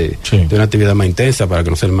antes de una actividad más intensa para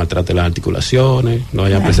que no se le maltrate las articulaciones, no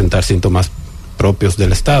vayan a presentar síntomas propios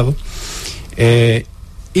del estado.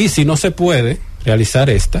 Y si no se puede realizar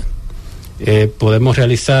podemos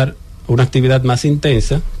realizar una actividad más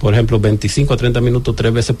intensa, por ejemplo, 25 a 30 minutos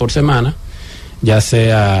 3 veces por semana, ya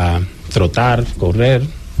sea trotar, correr,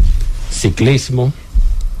 ciclismo,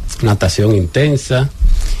 natación intensa,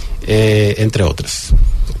 entre otras,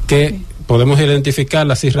 que podemos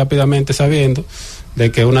identificarla así rápidamente sabiendo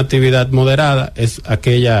de que una actividad moderada es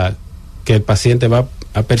aquella que el paciente va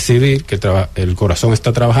a percibir que el corazón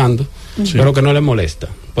está trabajando, sí, pero que no le molesta.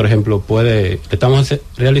 Por ejemplo, estamos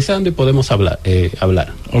realizando y podemos hablar.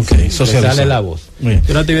 Okay, sale la voz. Y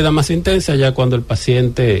una actividad más intensa ya cuando el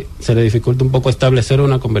paciente se le dificulta un poco establecer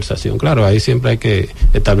una conversación. Claro, ahí siempre hay que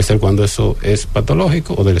establecer cuando eso es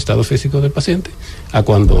patológico o del estado físico del paciente, a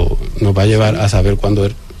cuando nos va a llevar a saber cuándo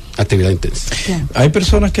es actividad intensa. Claro. Hay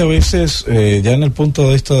personas que a veces, ya en el punto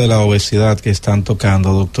de esto de la obesidad que están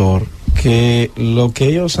tocando, doctor, que lo que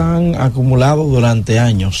ellos han acumulado durante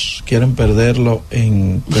años quieren perderlo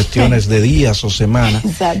en cuestiones de días o semanas.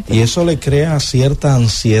 Exacto. Y eso le crea cierta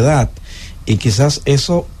ansiedad y quizás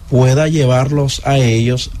eso pueda llevarlos a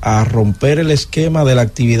ellos a romper el esquema de la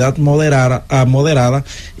actividad moderada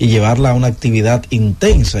y llevarla a una actividad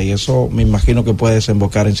intensa, y eso me imagino que puede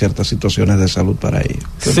desembocar en ciertas situaciones de salud para ellos.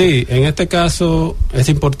 Sí, en este caso es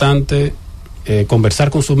importante conversar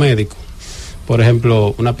con su médico. Por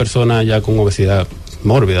ejemplo, una persona ya con obesidad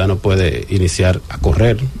mórbida no puede iniciar a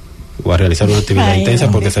correr o a realizar una actividad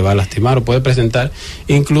intensa porque se va a lastimar, o puede presentar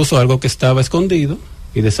incluso algo que estaba escondido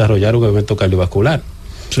y desarrollar un evento cardiovascular.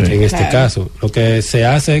 Sí. En este caso, lo que se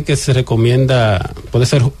hace es que se recomienda, puede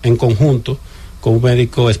ser en conjunto con un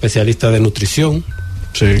médico especialista de nutrición,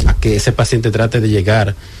 sí, a que ese paciente trate de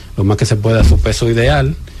llegar lo más que se pueda a su peso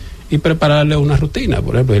ideal y prepararle una rutina.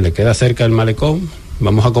 Por ejemplo, si le queda cerca el malecón,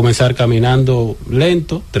 vamos a comenzar caminando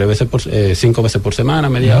lento, 5 veces por semana,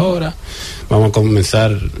 media hora. Vamos a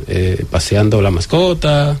comenzar paseando la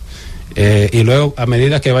mascota, y luego a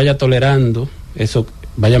medida que vaya tolerando eso,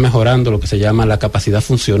 vaya mejorando lo que se llama la capacidad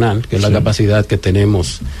funcional, que es la capacidad que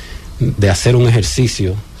tenemos de hacer un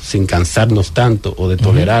ejercicio sin cansarnos tanto o de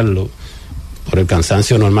tolerarlo por el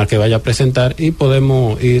cansancio normal que vaya a presentar, y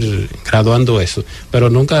podemos ir graduando eso. Pero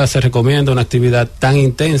nunca se recomienda una actividad tan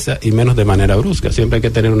intensa y menos de manera brusca. Siempre hay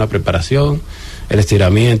que tener una preparación. El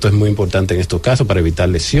estiramiento es muy importante en estos casos para evitar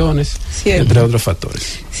lesiones, cierto, entre otros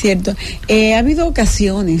factores. Cierto. Ha habido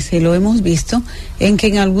ocasiones, lo hemos visto, en que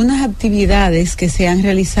en algunas actividades que se han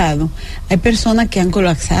realizado hay personas que han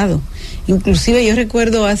colapsado. Inclusive yo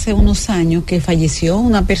recuerdo hace unos años que falleció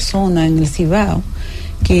una persona en el Cibao,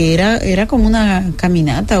 que era como una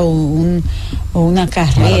caminata o una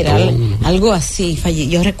carrera, algo así.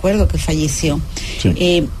 Yo recuerdo que falleció.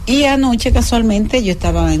 Sí. Y anoche casualmente yo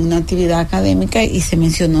estaba en una actividad académica y se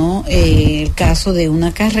mencionó el caso de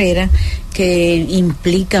una carrera que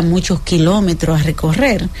implica muchos kilómetros a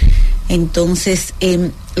recorrer. Entonces,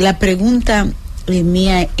 la pregunta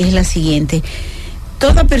mía es la siguiente: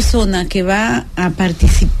 toda persona que va a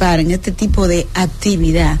participar en este tipo de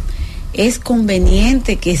actividad, ¿es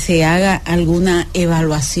conveniente que se haga alguna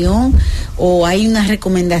evaluación o hay una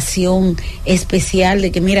recomendación especial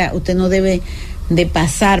de que, mira, usted no debe de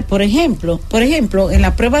pasar, por ejemplo, en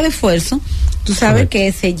la prueba de esfuerzo, tú sabes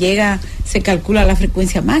que se calcula la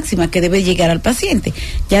frecuencia máxima que debe llegar al paciente.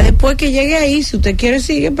 Ya después que llegue ahí, si usted quiere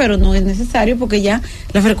sigue, pero no es necesario porque ya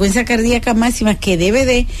la frecuencia cardíaca máxima que debe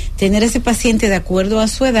de tener ese paciente de acuerdo a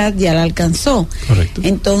su edad ya la alcanzó. Correcto.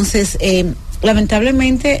 Entonces,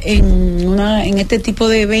 lamentablemente en este tipo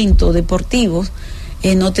de eventos deportivos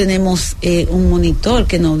no tenemos un monitor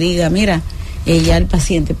que nos diga, mira, ya el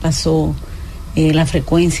paciente pasó la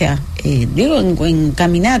frecuencia, en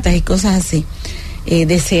caminatas y cosas así,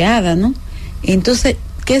 deseada, ¿no? Entonces,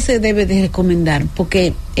 ¿qué se debe de recomendar?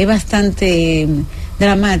 Porque es bastante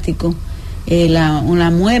dramático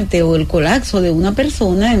la muerte o el colapso de una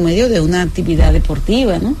persona en medio de una actividad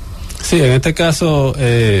deportiva, ¿no? Sí, en este caso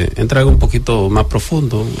entra algo un poquito más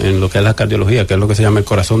profundo en lo que es la cardiología, que es lo que se llama el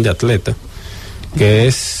corazón de atleta, que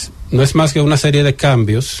no es más que una serie de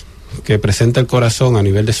cambios que presenta el corazón a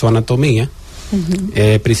nivel de su anatomía.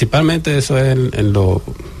 Principalmente eso es en los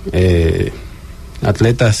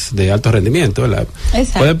atletas de alto rendimiento, ¿verdad?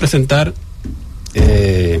 Puede presentar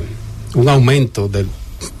un aumento de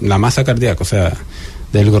la masa cardíaca, o sea,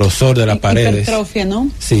 del grosor de las paredes. Hipertrofia, ¿no?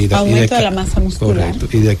 Sí, aumento de la masa muscular.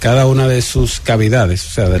 Correcto. Y de cada una de sus cavidades, o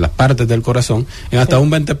sea, de las partes del corazón, en hasta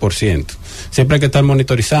un 20%. Siempre hay que estar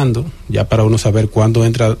monitorizando, ya para uno saber cuándo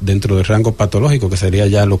entra dentro del rango patológico, que sería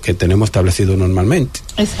ya lo que tenemos establecido normalmente.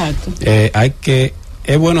 Exacto.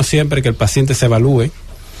 Es bueno siempre que el paciente se evalúe,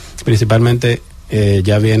 principalmente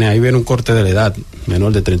ahí viene un corte de la edad,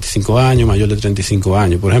 menor de 35 años, mayor de 35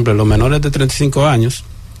 años. Por ejemplo, en los menores de 35 años,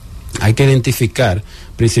 hay que identificar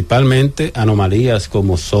principalmente anomalías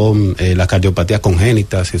como son las cardiopatías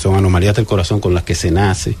congénitas, que son anomalías del corazón con las que se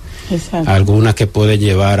nace. Exacto. Algunas que pueden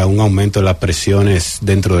llevar a un aumento de las presiones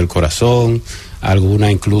dentro del corazón,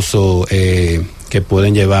 algunas incluso que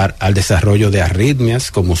pueden llevar al desarrollo de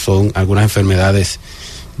arritmias, como son algunas enfermedades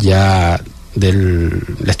ya de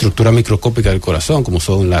la estructura microscópica del corazón, como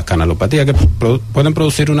son la canalopatía, que pueden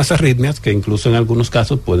producir unas arritmias que incluso en algunos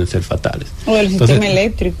casos pueden ser fatales. O el sistema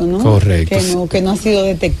eléctrico, ¿no? Correcto. Que no ha sido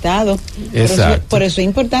detectado. Exacto. Por eso es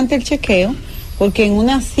importante el chequeo, porque en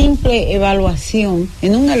una simple evaluación,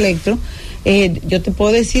 en un electro, yo te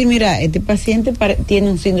puedo decir, mira, este paciente tiene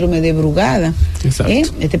un síndrome de Brugada. Exacto.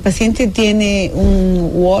 Este paciente tiene un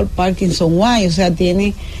Wall Parkinson White, o sea,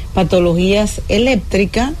 tiene patologías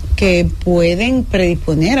eléctricas que pueden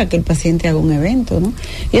predisponer a que el paciente haga un evento, ¿no?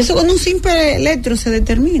 Y eso con un simple electro se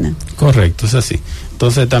determina. Correcto, es así.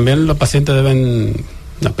 Entonces también los pacientes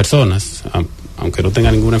las personas, aunque no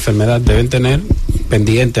tengan ninguna enfermedad, deben tener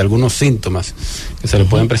pendiente algunos síntomas que se les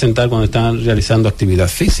pueden presentar cuando están realizando actividad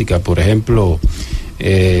física. Por ejemplo,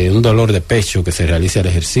 un dolor de pecho que se realice al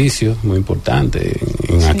ejercicio, muy importante,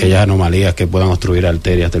 en aquellas anomalías que puedan obstruir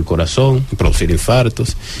arterias del corazón, producir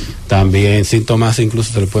infartos. También síntomas,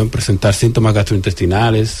 incluso se le pueden presentar síntomas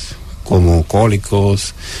gastrointestinales, como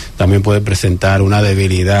cólicos. También puede presentar una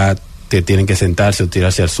debilidad, que tienen que sentarse o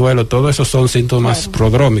tirarse al suelo. Todo eso son síntomas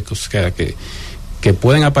prodrómicos que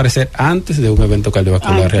pueden aparecer antes de un evento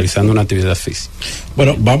cardiovascular realizando una actividad física.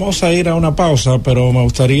 Bueno, vamos a ir a una pausa, pero me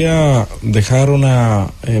gustaría dejar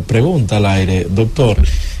una pregunta al aire, doctor.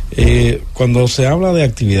 Cuando se habla de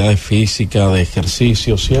actividad física, de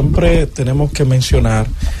ejercicio, siempre tenemos que mencionar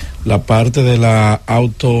la parte de la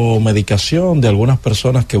automedicación de algunas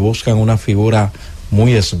personas que buscan una figura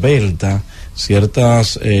muy esbelta,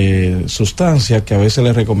 ciertas sustancias que a veces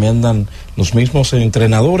les recomiendan los mismos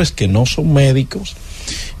entrenadores que no son médicos,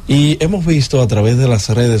 y hemos visto a través de las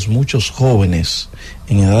redes muchos jóvenes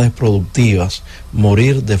en edades productivas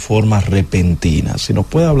morir de forma repentina. Si nos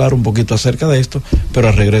puede hablar un poquito acerca de esto, pero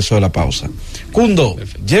al regreso de la pausa. Cundo,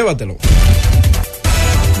 llévatelo.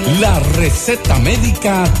 La receta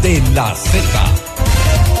médica de la Z.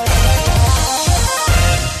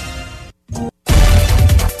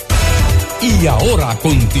 Y ahora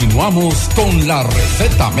continuamos con la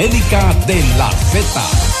receta médica de la Z.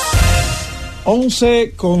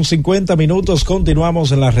 11:50,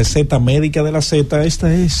 continuamos en la receta médica de la Z.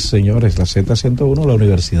 Esta es, señores, la Z101, la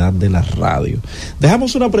Universidad de la Radio.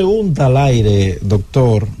 Dejamos una pregunta al aire,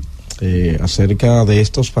 doctor, acerca de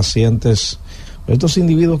estos pacientes, estos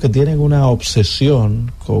individuos que tienen una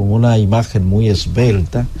obsesión con una imagen muy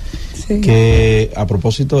esbelta. Sí. Que a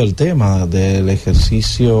propósito del tema del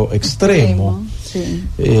ejercicio extremo, sí.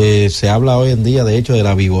 Se habla hoy en día de hecho de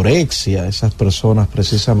la vigorexia, esas personas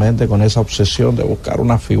precisamente con esa obsesión de buscar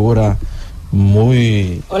una figura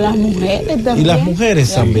muy... O las mujeres también. Y las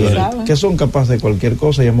mujeres también, que son capaces de cualquier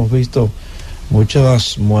cosa, y hemos visto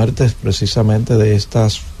muchas muertes precisamente de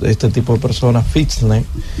este tipo de personas fitness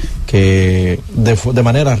que de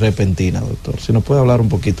manera repentina, doctor. Si nos puede hablar un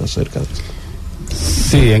poquito acerca de eso.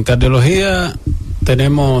 Sí, en cardiología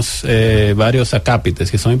tenemos varios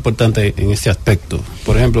acápites que son importantes en este aspecto.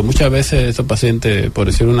 Por ejemplo, muchas veces estos pacientes, por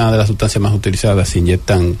decir una de las sustancias más utilizadas, se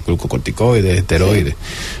inyectan glucocorticoides, esteroides.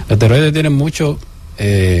 Sí. Los esteroides tienen muchas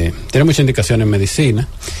indicaciones en medicina,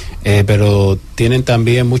 pero tienen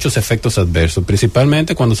también muchos efectos adversos,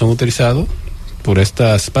 principalmente cuando son utilizados por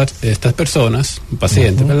estas personas,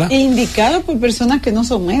 pacientes, ¿verdad? Indicado por personas que no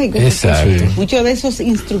son médicos. Exacto. Muchos de esos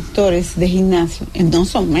instructores de gimnasio no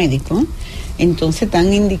son médicos, entonces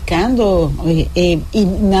están indicando y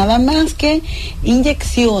nada más que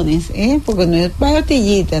inyecciones, porque no es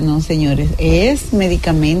pastillita, no, señores, es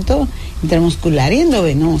medicamento intramuscular y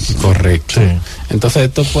endovenoso. Correcto. Sí. Entonces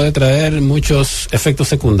esto puede traer muchos efectos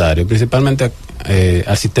secundarios, principalmente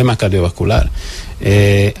al sistema cardiovascular.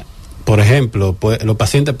 Por ejemplo, los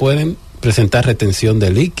pacientes pueden presentar retención de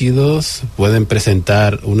líquidos, pueden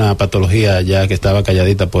presentar una patología ya que estaba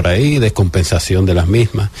calladita por ahí, descompensación de las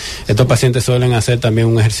mismas. Estos pacientes suelen hacer también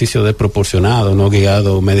un ejercicio desproporcionado, no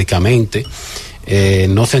guiado médicamente.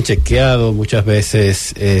 No se han chequeado, muchas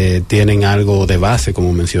veces tienen algo de base,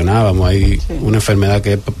 como mencionábamos. Hay una enfermedad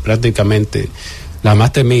que es prácticamente la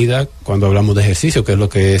más temida cuando hablamos de ejercicio, que es lo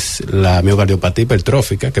que es la miocardiopatía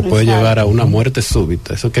hipertrófica, que puede llevar a una muerte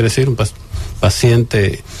súbita. Eso quiere decir un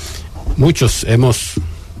paciente, muchos hemos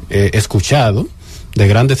escuchado de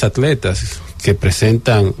grandes atletas que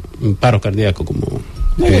presentan un paro cardíaco, como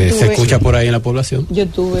se escucha por ahí en la población. Yo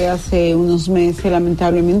tuve hace unos meses,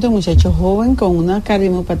 lamentablemente, un muchacho joven con una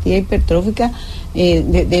cardiomopatía hipertrófica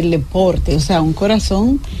del deporte, o sea, un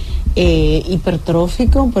corazón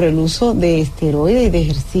hipertrófico por el uso de esteroides y de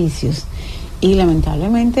ejercicios, y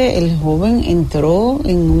lamentablemente el joven entró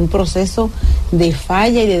en un proceso de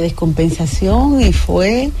falla y de descompensación y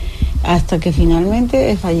fue hasta que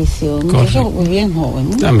finalmente falleció. Un muchacho muy bien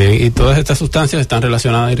joven, ¿no? También, y todas estas sustancias están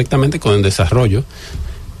relacionadas directamente con el desarrollo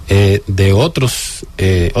de otras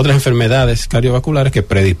enfermedades cardiovasculares que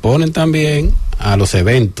predisponen también a los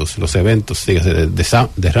eventos, dígase,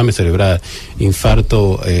 derrame cerebral,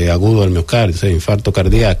 infarto agudo al miocardio, o sea, infarto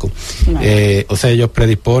cardíaco. Claro. O sea, ellos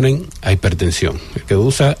predisponen a hipertensión. El que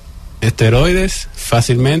usa esteroides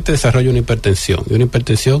fácilmente desarrolla una hipertensión, y una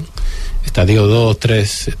hipertensión estadio 2,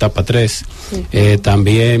 3, etapa 3, sí.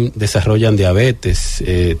 También desarrollan diabetes,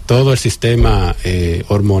 todo el sistema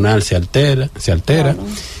hormonal se altera. Claro.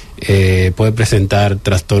 Puede presentar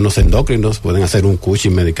trastornos endocrinos, pueden hacer un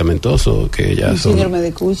Cushing medicamentoso, que ya son... síndrome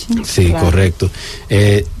de Cushing. Sí, claro. Correcto.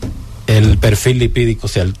 El perfil lipídico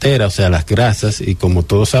se altera, o sea, las grasas, y como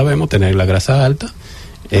todos sabemos, tener la grasa alta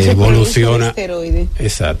evoluciona...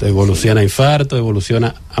 Exacto, evoluciona a infarto,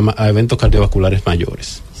 evoluciona a eventos cardiovasculares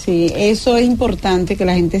mayores. Sí, eso es importante que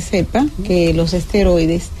la gente sepa, que los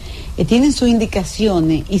esteroides tienen sus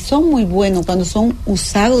indicaciones y son muy buenos cuando son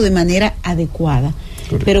usados de manera adecuada.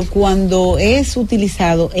 Correcto. Pero cuando es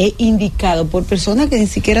utilizado, es indicado por personas que ni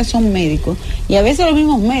siquiera son médicos, y a veces los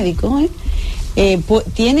mismos médicos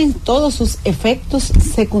tienen todos sus efectos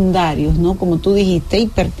secundarios, ¿no? Como tú dijiste,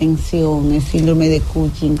 hipertensión, síndrome de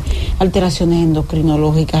Cushing, alteraciones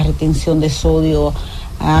endocrinológicas, retención de sodio,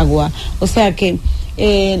 agua. O sea que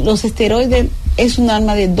los esteroides es un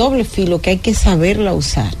arma de doble filo que hay que saberla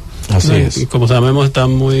usar. Así es. Y como sabemos, está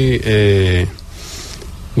muy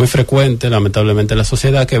frecuente, lamentablemente, en la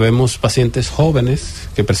sociedad, que vemos pacientes jóvenes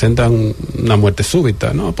que presentan una muerte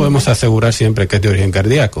súbita. No podemos asegurar siempre que es de origen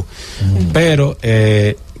cardíaco, pero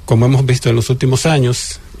como hemos visto en los últimos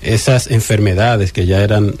años, esas enfermedades que ya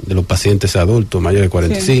eran de los pacientes adultos, mayores de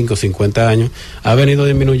 45, 50 años, ha venido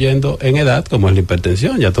disminuyendo en edad, como es la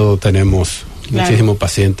hipertensión. Ya todos tenemos muchísimos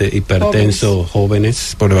pacientes hipertensos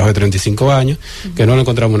jóvenes por debajo de 35 años, que no le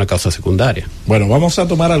encontramos una causa secundaria. Bueno, vamos a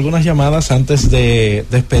tomar algunas llamadas antes de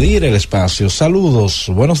despedir el espacio. Saludos,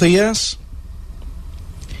 buenos días.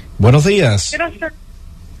 Buenos días.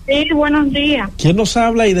 Sí, buenos días. ¿Quién nos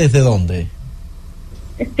habla y desde dónde?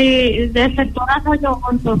 Sí, del sector Arroyo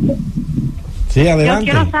Hondo. Sí, adelante.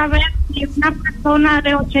 Yo quiero saber si una persona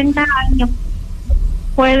de 80 años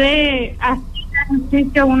puede hacer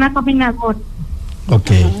ejercicio en una caminadora.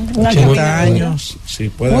 Ok, 80 años, sí,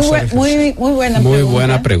 puede hacer. Muy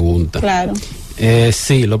buena pregunta. Claro.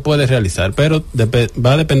 Sí, lo puede realizar, pero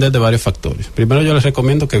va a depender de varios factores. Primero, yo les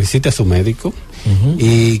recomiendo que visite a su médico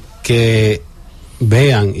y que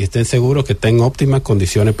vean y estén seguros que está en óptimas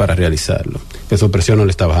condiciones para realizarlo, que su presión no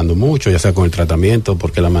le está bajando mucho, ya sea con el tratamiento,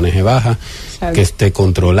 porque la maneje baja, que esté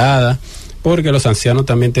controlada, porque los ancianos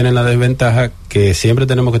también tienen la desventaja que siempre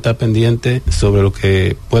tenemos que estar pendientes sobre lo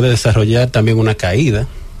que puede desarrollar también una caída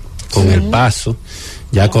con el paso.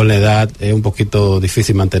 Ya con la edad es un poquito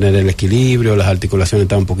difícil mantener el equilibrio, las articulaciones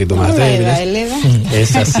están un poquito más débiles.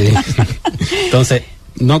 Es así. Entonces,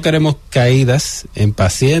 no queremos caídas en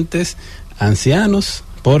pacientes ancianos,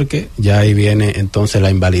 porque ya ahí viene entonces la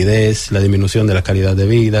invalidez, la disminución de la calidad de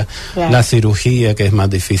vida, la cirugía, que es más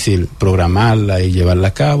difícil programarla y llevarla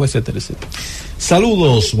a cabo, etcétera, etcétera.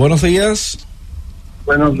 Saludos, buenos días.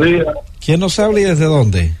 Buenos días. ¿Quién nos habla y desde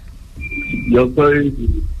dónde? Yo soy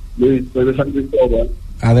Luis, soy de San Cristóbal.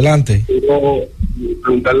 Adelante. Quiero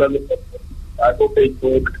preguntarle algo que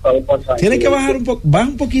estaba pasando. Tiene que bajar baja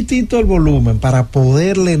un poquitito el volumen para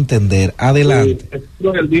poderle entender. Adelante.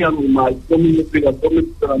 Estoy el día normal, con mi respiración, mi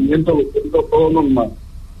funcionamiento, lo tengo todo normal.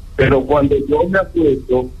 Pero cuando yo me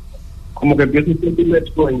acuesto, como que empiezo a sentir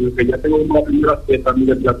el sueño, que ya tengo una primera fiesta, mi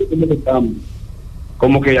respiración como que cambia.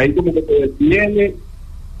 Como que ahí como que se detiene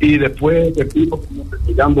y después repito como que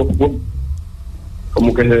estoy dando fuerte.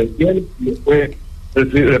 Como que se detiene y después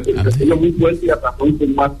el muy fuerte y hasta mucho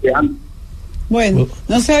más que antes. Bueno,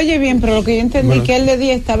 no se oye bien, pero lo que yo entendí que él de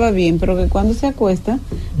día estaba bien, pero que cuando se acuesta,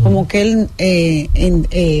 como que él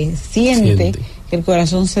siente que el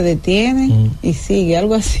corazón se detiene y sigue,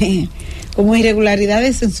 algo así, como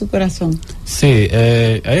irregularidades en su corazón. Sí,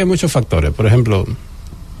 hay muchos factores. Por ejemplo,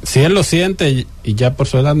 si él lo siente y ya por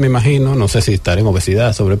su edad, me imagino, no sé si estar en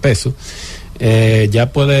obesidad, sobrepeso,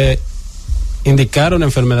 ya puede indicar una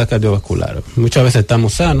enfermedad cardiovascular. Muchas veces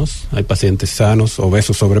estamos sanos, hay pacientes sanos,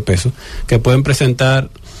 obesos, sobrepeso, que pueden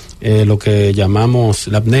presentar lo que llamamos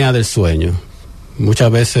la apnea del sueño.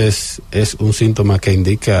 Muchas veces es un síntoma que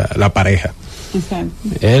indica la pareja. Exacto.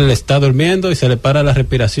 Él está durmiendo y se le para la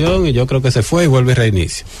respiración y yo creo que se fue y vuelve y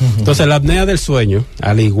reinicia. Entonces la apnea del sueño,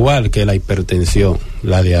 al igual que la hipertensión,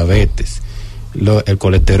 la diabetes, el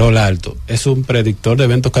colesterol alto es un predictor de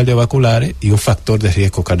eventos cardiovasculares y un factor de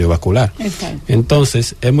riesgo cardiovascular. Exacto.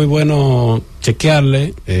 Entonces, es muy bueno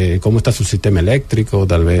chequearle cómo está su sistema eléctrico,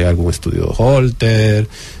 tal vez algún estudio de Holter,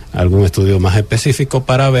 algún estudio más específico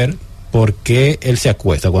para ver por qué él se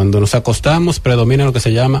acuesta. Cuando nos acostamos, predomina lo que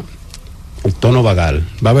se llama el tono vagal.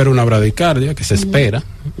 Va a haber una bradicardia que se espera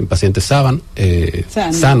en pacientes sanos,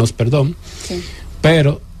 Sí.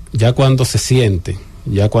 pero ya cuando se siente,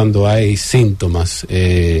 ya cuando hay síntomas,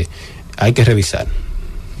 hay que revisar.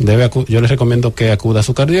 Yo les recomiendo que acuda a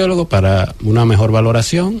su cardiólogo para una mejor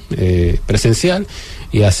valoración presencial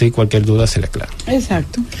y así cualquier duda se le aclara.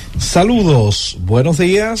 Exacto. Saludos, buenos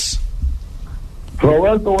días.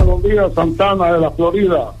 Roberto, buenos días, Santana de la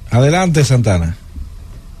Florida. Adelante, Santana.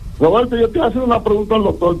 Roberto, yo te voy a hacer una pregunta al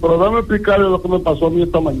doctor, pero déjame explicarle lo que me pasó a mí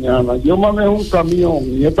esta mañana. Yo manejo un camión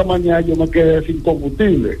y esta mañana yo me quedé sin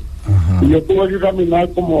combustible. Ajá. Y yo tuve que caminar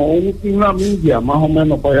como una milla más o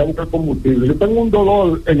menos para ir a buscar combustible. Yo tengo un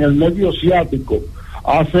dolor en el nervio ciático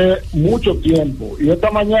hace mucho tiempo. Y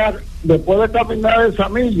esta mañana, después de caminar esa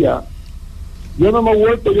milla, yo no me he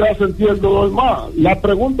vuelto ya a sentir el dolor más. La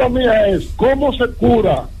pregunta mía es, ¿cómo se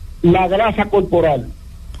cura la grasa corporal?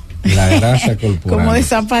 La grasa corporal. ¿Cómo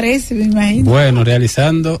desaparece, me imagino? Bueno,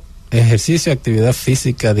 realizando ejercicio, actividad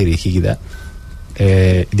física dirigida,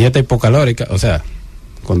 dieta hipocalórica, o sea,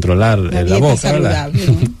 controlar la boca, saludable,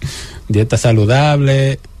 ¿verdad? ¿no? Dieta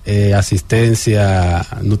saludable, asistencia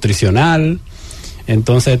nutricional.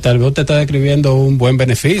 Entonces, tal vez usted está describiendo un buen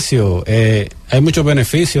beneficio. Hay muchos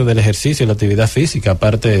beneficios del ejercicio y la actividad física,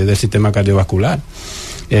 aparte del sistema cardiovascular.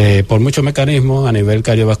 Por muchos mecanismos a nivel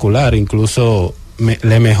cardiovascular, incluso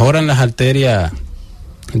le mejoran las arterias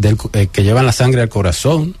que llevan la sangre al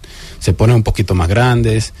corazón, se ponen un poquito más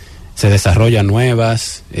grandes, se desarrollan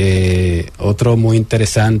nuevas. Otro muy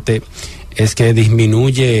interesante es que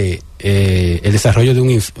disminuye el desarrollo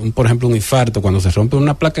de por ejemplo, un infarto. Cuando se rompe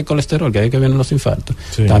una placa de colesterol, que ahí que vienen los infartos,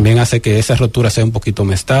 sí, también hace que esa rotura sea un poquito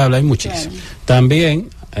más estable. Hay muchísimo. Claro. También,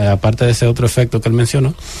 aparte de ese otro efecto que él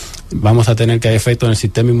mencionó, vamos a tener que hay efectos en el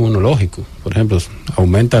sistema inmunológico. Por ejemplo,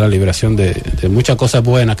 aumenta la liberación de muchas cosas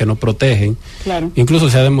buenas que nos protegen. Claro. Incluso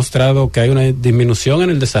se ha demostrado que hay una disminución en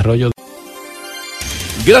el desarrollo.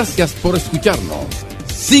 Gracias por escucharnos.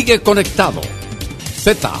 Sigue conectado.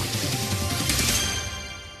 Z